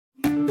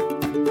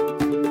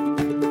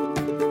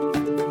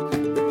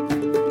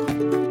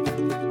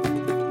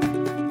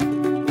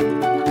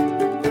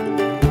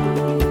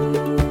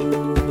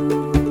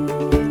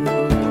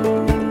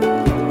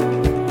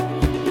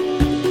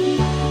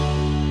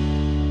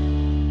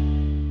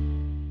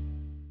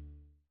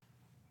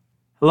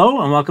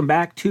Hello, and welcome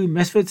back to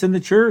Misfits in the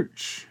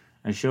Church,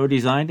 a show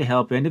designed to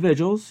help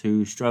individuals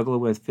who struggle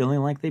with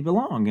feeling like they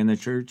belong in the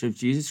Church of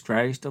Jesus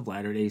Christ of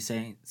Latter-day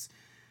Saints.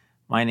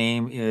 My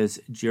name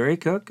is Jerry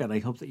Cook, and I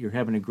hope that you're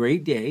having a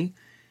great day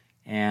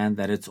and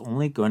that it's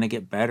only going to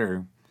get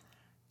better.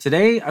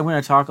 Today, I'm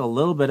going to talk a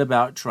little bit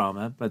about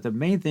trauma, but the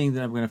main thing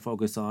that I'm going to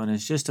focus on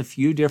is just a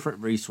few different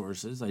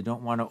resources. I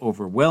don't want to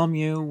overwhelm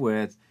you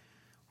with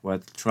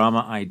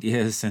trauma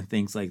ideas and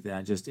things like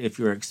that. Just if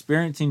you're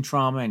experiencing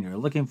trauma and you're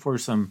looking for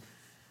some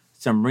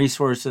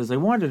resources, I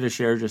wanted to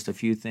share just a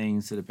few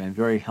things that have been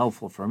very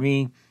helpful for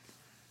me.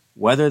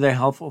 Whether they're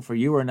helpful for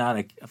you or not,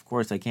 of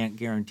course, I can't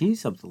guarantee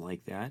something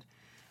like that.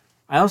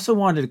 I also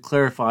wanted to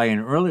clarify an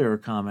earlier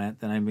comment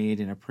that I made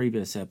in a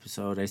previous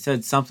episode. I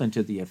said something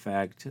to the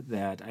effect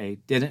that I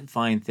didn't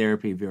find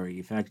therapy very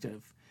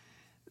effective.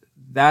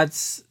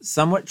 That's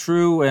somewhat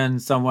true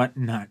and somewhat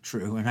not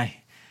true, and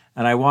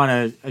I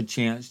want a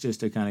chance just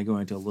to kind of go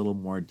into a little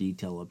more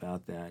detail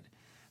about that.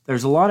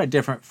 There's a lot of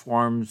different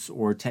forms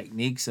or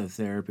techniques of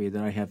therapy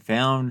that I have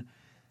found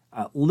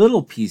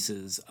little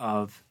pieces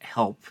of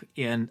help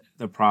in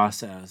the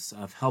process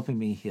of helping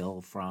me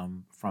heal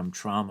from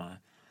trauma.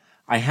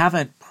 I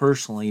haven't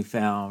personally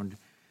found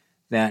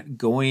that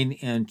going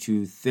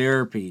into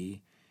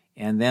therapy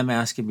and them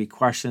asking me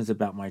questions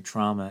about my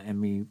trauma and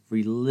me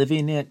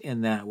reliving it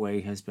in that way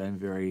has been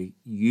very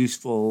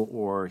useful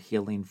or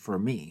healing for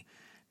me.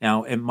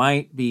 Now, it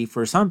might be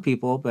for some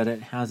people, but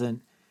it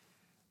hasn't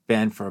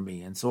been for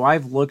me. And so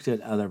I've looked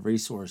at other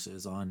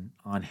resources on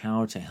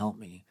how to help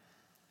me.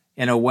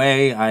 In a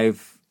way,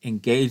 I've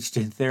engaged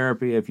in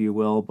therapy, if you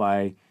will,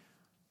 by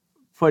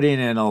putting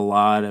in a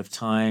lot of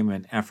time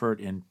and effort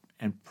and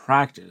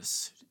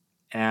practice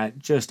at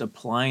just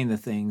applying the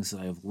things that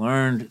I've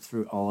learned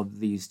through all of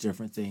these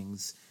different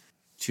things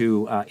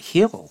to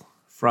heal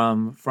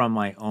from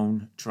my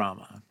own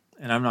trauma.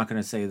 And I'm not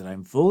going to say that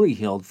I'm fully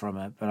healed from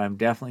it, but I'm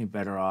definitely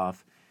better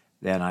off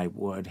than I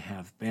would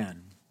have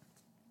been.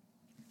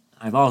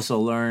 I've also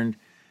learned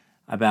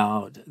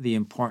about the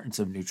importance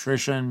of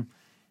nutrition.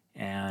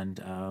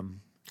 And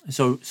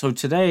so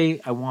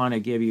today I want to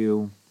give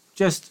you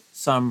just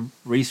some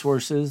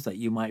resources that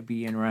you might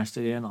be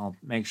interested in. I'll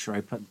make sure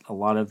I put a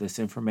lot of this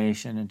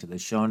information into the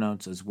show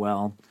notes as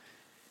well.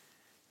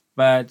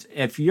 But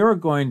if you're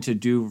going to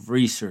do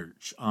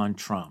research on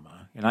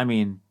trauma, and I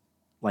mean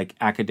like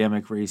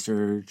academic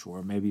research,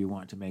 or maybe you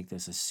want to make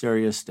this a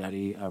serious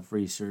study of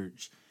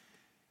research,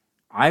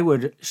 I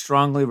would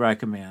strongly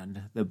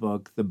recommend the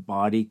book The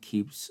Body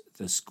Keeps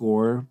the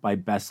Score by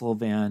Bessel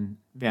van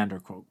der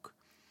Kolk.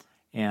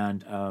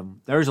 And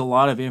there's a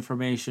lot of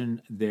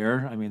information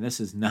there. I mean, this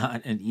is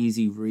not an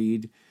easy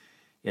read.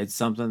 It's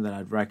something that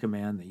I'd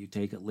recommend that you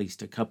take at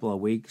least a couple of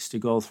weeks to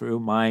go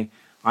through. I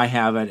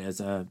have it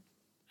as a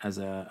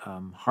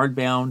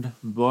hardbound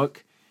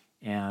book,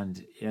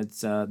 and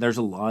it's there's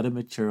a lot of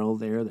material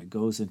there that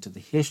goes into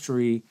the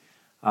history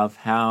of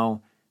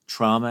how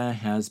trauma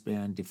has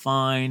been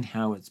defined,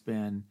 how it's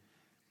been,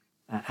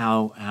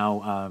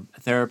 how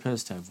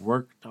therapists have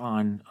worked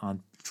on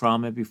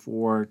trauma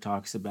before. It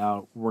talks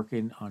about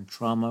working on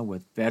trauma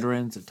with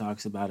veterans. It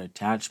talks about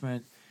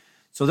attachment.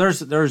 So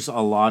there's a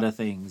lot of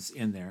things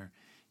in there.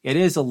 It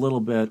is a little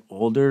bit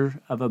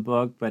older of a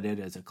book, but it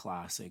is a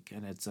classic,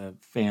 and it's a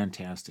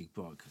fantastic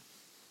book.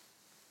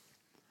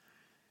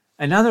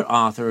 Another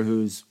author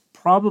who's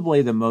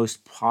probably the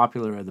most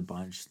popular of the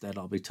bunch that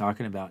I'll be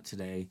talking about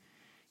today,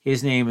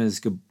 his name is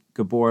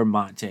Gabor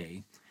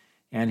Mate,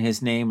 and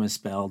his name is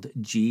spelled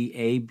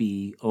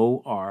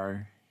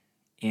Gabormate.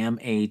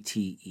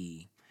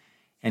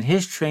 And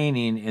his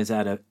training is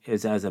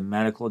as a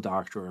medical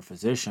doctor or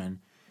physician,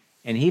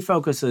 and he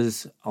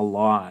focuses a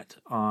lot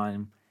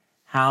on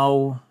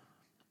how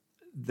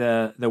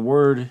the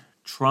word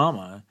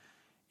trauma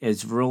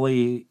is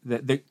really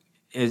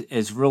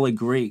is really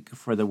Greek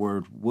for the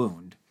word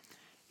wound.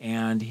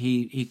 And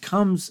he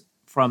comes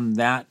from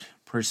that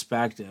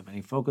perspective, and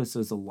he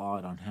focuses a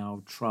lot on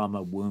how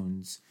trauma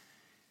wounds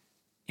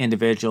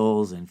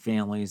individuals and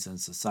families and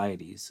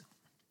societies.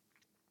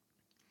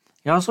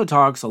 He also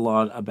talks a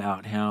lot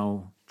about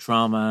how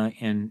trauma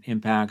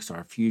impacts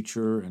our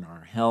future and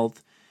our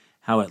health,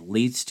 how it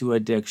leads to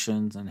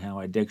addictions, and how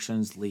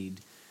addictions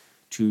lead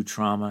to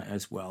trauma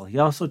as well. He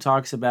also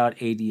talks about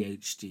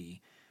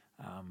ADHD.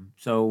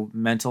 So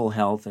mental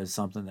health is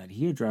something that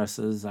he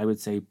addresses, I would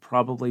say,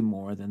 probably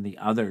more than the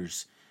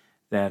others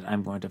that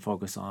I'm going to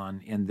focus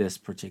on in this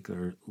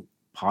particular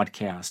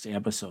podcast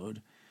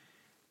episode.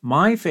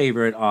 My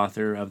favorite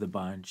author of the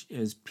bunch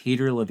is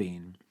Peter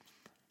Levine.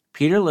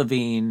 Peter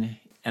Levine,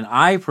 and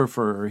I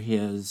prefer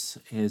his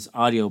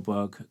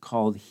audiobook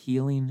called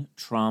Healing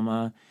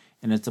Trauma,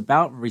 and it's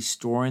about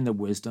restoring the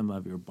wisdom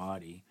of your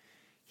body.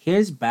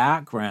 His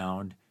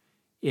background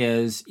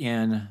is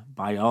in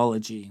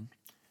biology,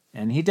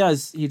 and he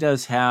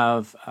does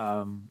have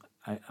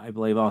I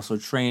believe also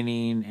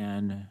training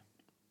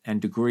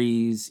and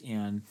degrees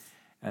in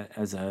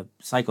as a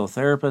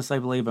psychotherapist. I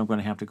believe I'm going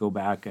to have to go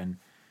back and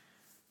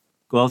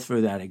go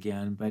through that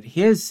again. But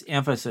his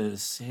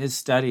emphasis, his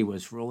study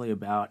was really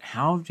about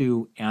how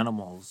do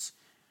animals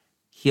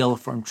heal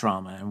from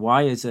trauma, and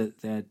why is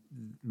it that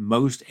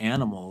most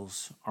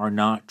animals are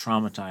not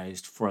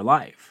traumatized for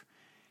life,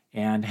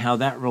 and how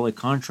that really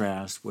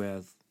contrasts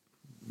with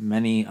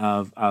many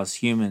of us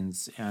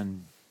humans,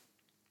 and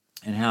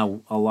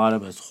how a lot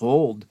of us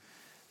hold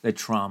the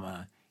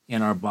trauma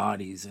in our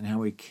bodies and how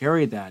we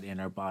carry that in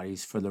our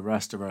bodies for the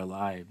rest of our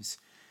lives.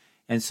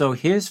 And so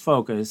his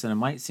focus, and it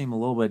might seem a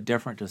little bit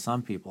different to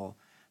some people,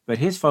 but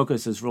his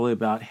focus is really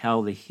about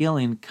how the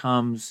healing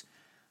comes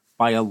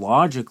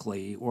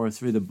biologically or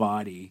through the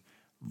body,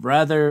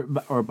 rather,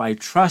 or by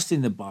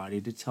trusting the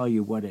body to tell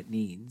you what it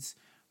needs,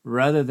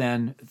 rather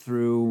than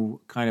through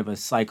kind of a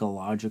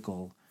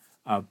psychological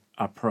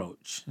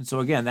approach. And so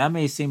again, that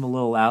may seem a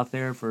little out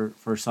there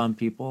for some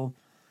people.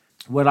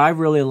 What I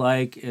really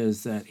like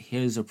is that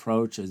his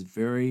approach is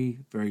very,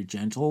 very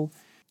gentle.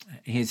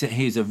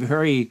 He's a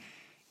very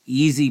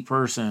easy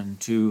person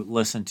to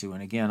listen to.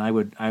 And again,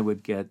 I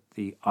would get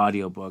the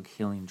audiobook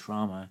Healing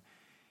Trauma.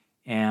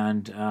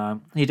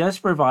 And he does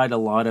provide a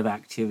lot of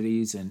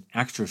activities and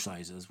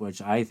exercises,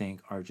 which I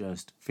think are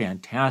just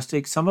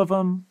fantastic. Some of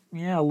them,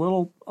 yeah, a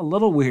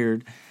little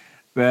weird,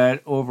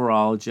 but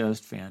overall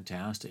just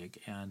fantastic.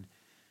 And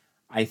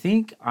I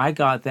think I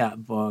got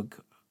that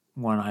book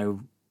when I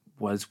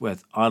was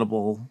with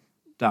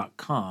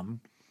audible.com,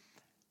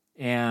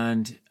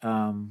 and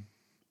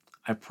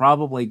I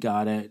probably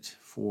got it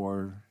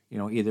for,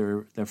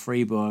 either the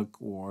free book,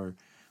 or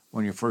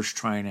when you're first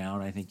trying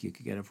out, I think you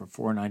could get it for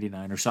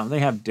 $4.99 or something.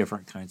 They have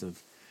different kinds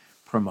of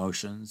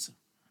promotions.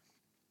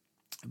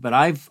 But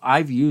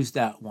I've used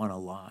that one a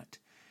lot.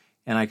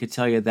 And I could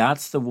tell you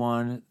that's the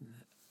one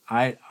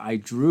I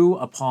drew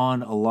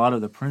upon a lot of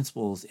the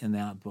principles in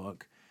that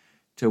book,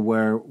 to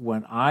where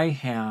when I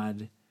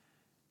had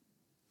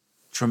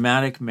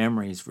traumatic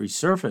memories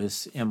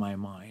resurface in my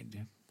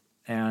mind,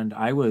 and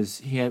I was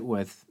hit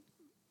with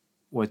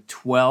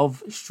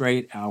 12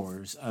 straight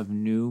hours of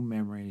new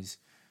memories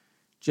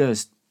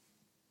just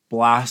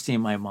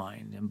blasting my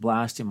mind and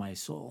blasting my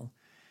soul.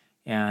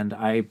 And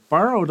I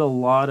borrowed a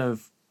lot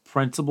of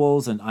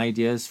principles and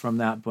ideas from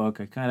that book.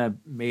 I kind of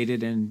made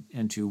it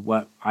into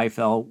what I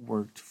felt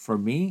worked for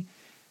me,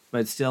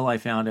 but still I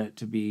found it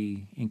to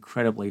be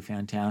incredibly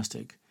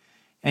fantastic.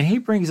 And he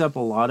brings up a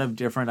lot of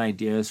different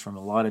ideas from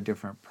a lot of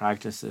different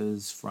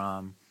practices,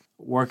 from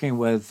working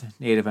with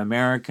Native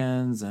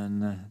Americans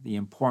and the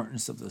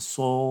importance of the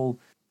soul,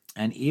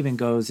 and even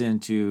goes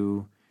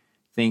into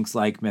things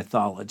like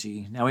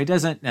mythology. Now, he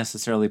doesn't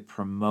necessarily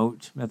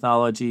promote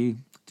mythology,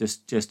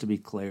 just to be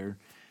clear,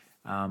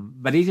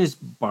 but he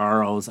just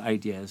borrows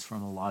ideas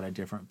from a lot of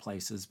different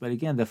places. But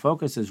again, the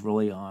focus is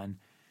really on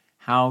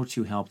how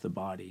to help the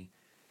body.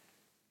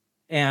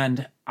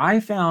 And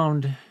I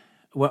found,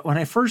 when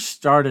I first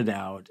started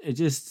out, it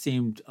just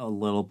seemed a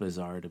little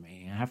bizarre to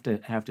me. I have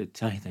to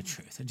tell you the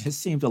truth. It just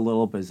seemed a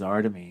little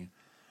bizarre to me.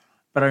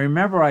 But I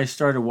remember I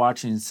started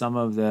watching some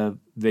of the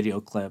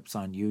video clips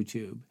on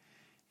YouTube,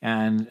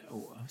 and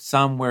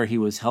some where he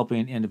was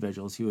helping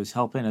individuals. He was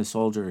helping a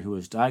soldier who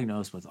was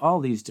diagnosed with all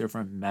these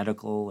different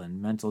medical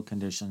and mental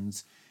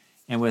conditions.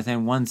 And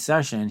within one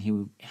session,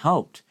 he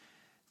helped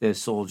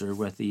this soldier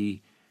with the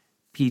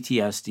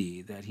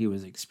PTSD that he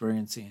was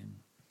experiencing.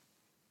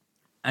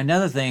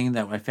 Another thing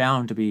that I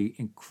found to be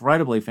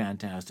incredibly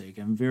fantastic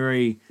and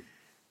very,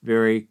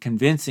 very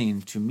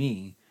convincing to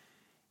me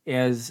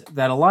is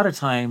that a lot of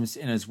times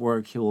in his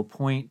work, he will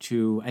point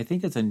to, I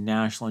think it's a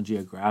National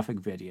Geographic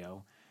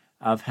video,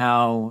 of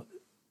how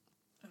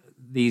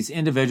these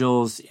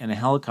individuals in a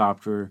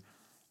helicopter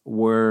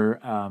were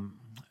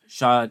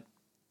shot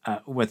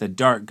with a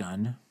dart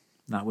gun,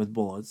 not with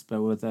bullets,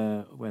 but with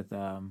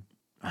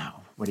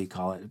what do you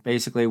call it?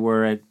 Basically,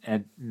 where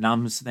it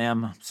numbs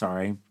them.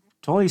 Sorry,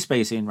 totally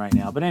spacing right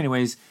now. But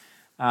anyways,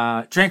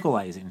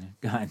 tranquilizing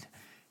gun,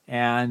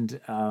 and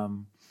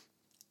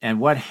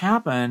what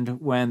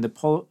happened when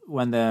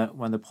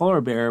the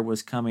polar bear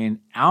was coming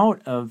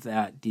out of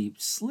that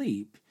deep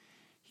sleep,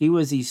 he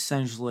was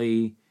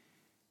essentially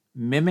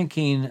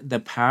mimicking the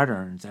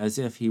patterns as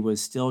if he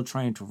was still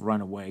trying to run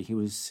away. He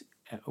was,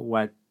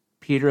 what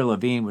Peter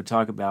Levine would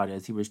talk about,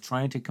 is he was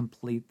trying to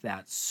complete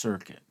that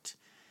circuit.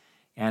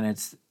 And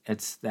it's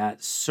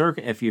that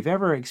circuit. If you've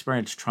ever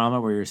experienced trauma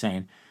where you're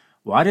saying,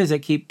 why does it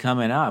keep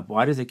coming up?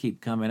 Why does it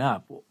keep coming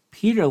up? Well,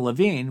 Peter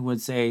Levine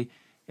would say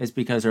it's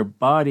because our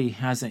body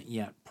hasn't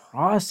yet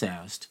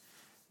processed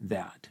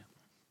that.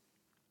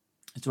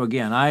 So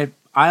again, I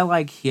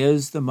like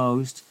his the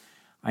most.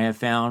 I have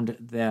found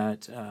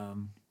that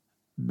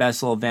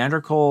Bessel van der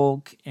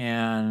Kolk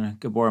and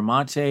Gabor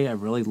Mate, I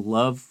really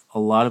love a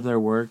lot of their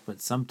work,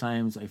 but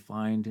sometimes I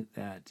find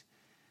that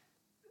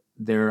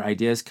their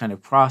ideas kind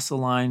of cross the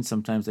line.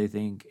 Sometimes I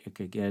think it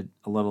could get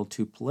a little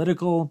too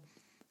political,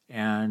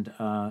 and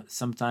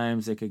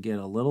sometimes it could get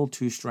a little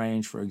too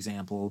strange. For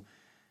example,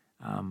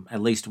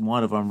 at least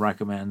one of them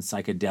recommends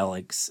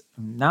psychedelics,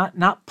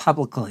 not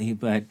publicly,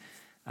 but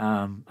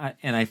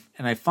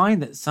I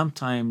find that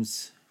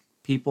sometimes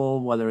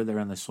people, whether they're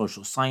in the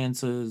social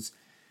sciences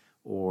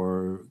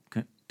or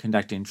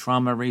conducting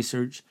trauma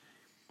research,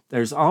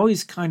 there's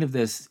always kind of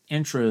this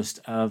interest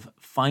of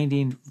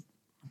finding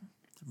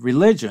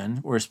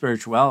religion or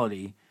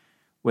spirituality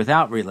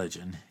without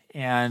religion.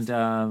 And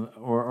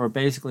or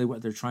basically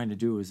what they're trying to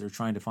do is they're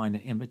trying to find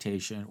an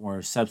imitation or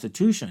a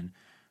substitution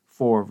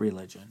for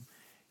religion.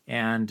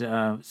 And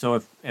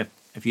so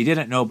if you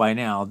didn't know by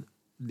now,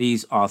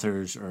 these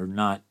authors are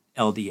not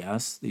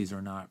LDS. These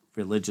are not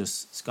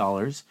religious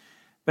scholars.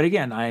 But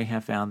again, I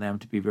have found them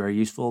to be very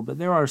useful. But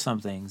there are some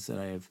things that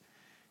I have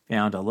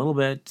found a little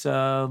bit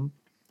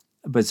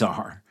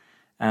bizarre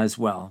as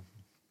well.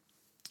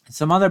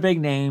 Some other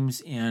big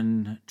names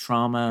in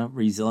trauma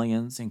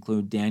resilience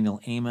include Daniel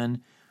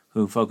Amen,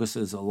 who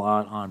focuses a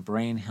lot on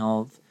brain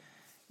health,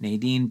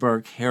 Nadine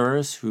Burke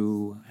Harris,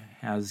 who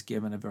has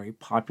given a very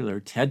popular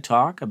TED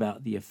Talk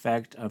about the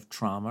effect of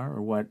trauma,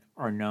 or what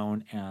are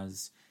known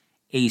as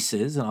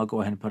ACEs, and I'll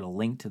go ahead and put a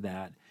link to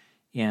that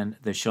in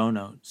the show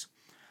notes.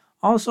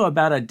 Also,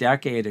 about a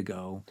decade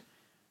ago,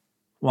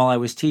 while I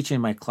was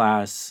teaching my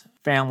class,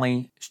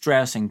 Family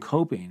Stress and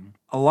Coping,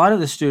 a lot of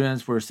the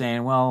students were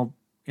saying, well,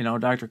 you know,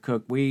 Dr.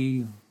 Cook,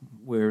 we're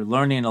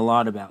learning a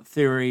lot about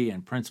theory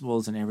and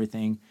principles and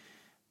everything,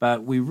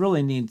 but we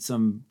really need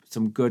some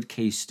good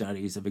case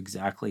studies of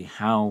exactly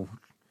how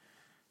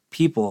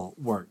people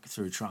work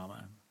through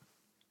trauma.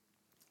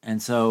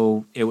 And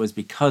so it was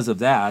because of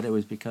that, it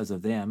was because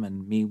of them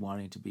and me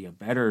wanting to be a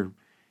better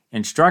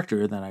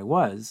instructor than I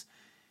was,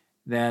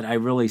 that I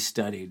really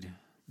studied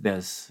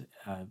this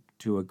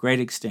to a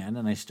great extent,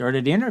 and I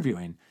started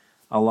interviewing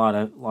a lot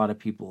of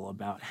people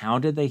about how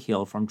did they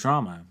heal from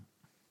trauma.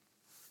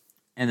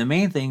 And the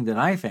main thing that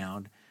I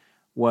found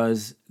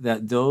was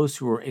that those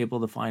who were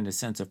able to find a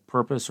sense of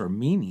purpose or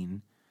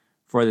meaning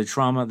for the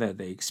trauma that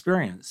they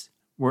experienced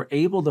were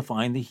able to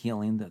find the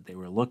healing that they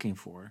were looking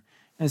for.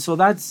 And so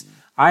that's,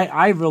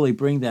 I really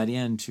bring that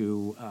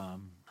into,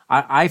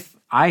 I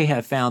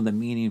have found the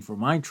meaning for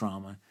my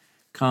trauma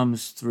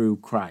comes through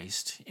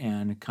Christ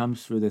and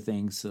comes through the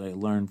things that I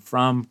learned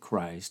from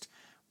Christ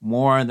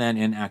more than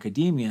in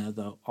academia,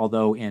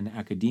 although in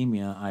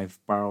academia I've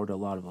borrowed a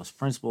lot of those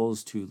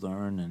principles to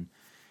learn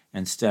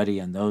and study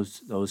and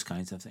those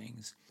kinds of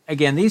things.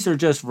 Again, these are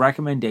just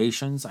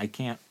recommendations. I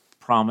can't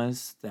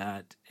promise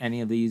that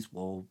any of these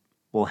will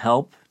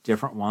help.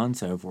 Different ones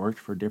have worked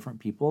for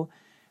different people,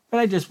 but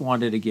I just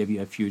wanted to give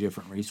you a few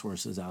different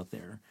resources out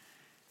there.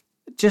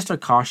 Just a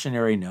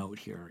cautionary note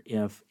here.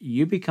 If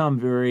you become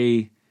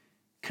very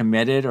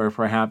committed or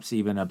perhaps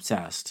even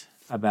obsessed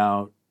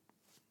about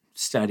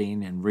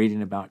studying and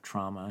reading about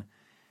trauma,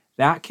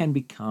 that can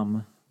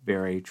become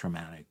very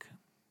traumatic.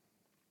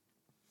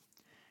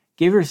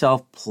 Give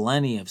yourself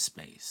plenty of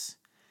space.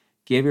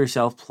 Give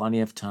yourself plenty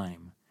of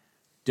time.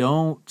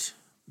 Don't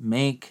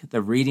make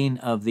the reading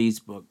of these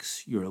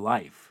books your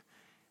life.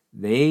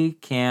 They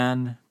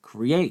can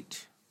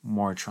create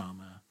more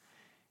trauma.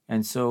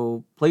 And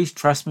so please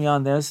trust me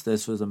on this.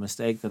 This was a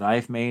mistake that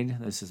I've made.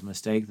 This is a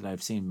mistake that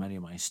I've seen many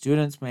of my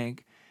students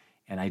make.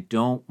 And I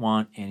don't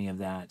want any of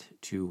that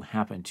to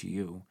happen to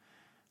you.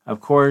 Of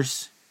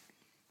course,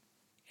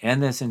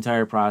 in this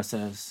entire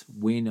process,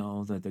 we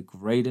know that the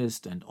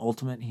greatest and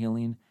ultimate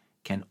healing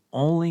can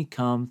only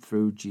come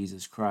through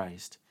Jesus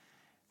Christ.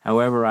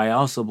 However, I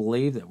also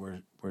believe that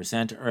we're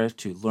sent to earth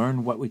to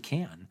learn what we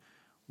can,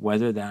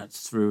 whether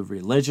that's through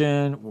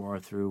religion or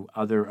through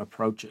other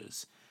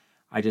approaches.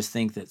 I just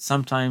think that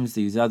sometimes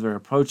these other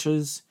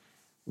approaches,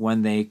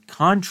 when they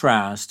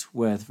contrast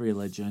with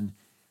religion,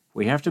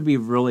 we have to be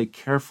really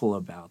careful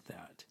about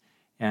that.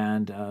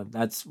 And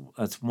that's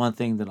one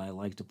thing that I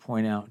like to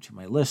point out to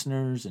my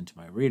listeners and to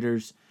my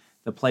readers,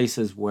 the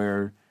places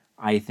where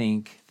I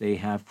think they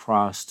have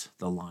crossed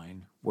the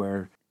line,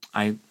 where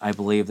I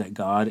believe that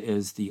God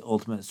is the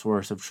ultimate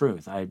source of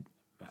truth. I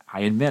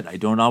admit I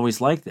don't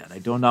always like that. I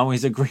don't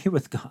always agree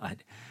with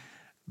God,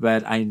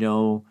 but I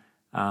know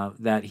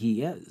that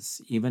He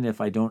is, even if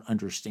I don't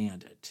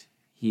understand it.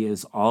 He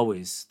is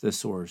always the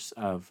source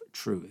of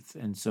truth.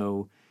 And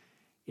so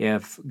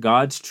if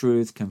God's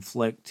truth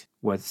conflict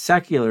with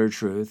secular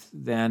truth,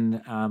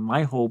 then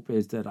my hope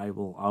is that I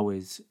will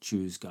always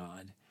choose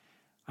God.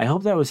 I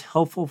hope that was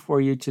helpful for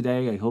you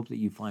today. I hope that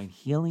you find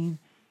healing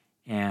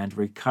and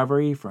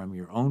recovery from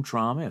your own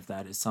trauma, if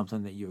that is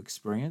something that you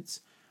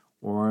experience,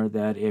 or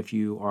that if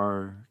you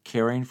are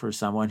caring for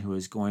someone who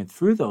is going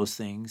through those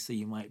things, that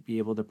you might be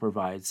able to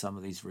provide some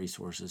of these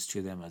resources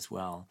to them as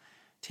well.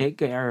 Take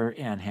care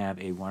and have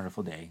a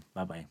wonderful day.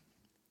 Bye-bye.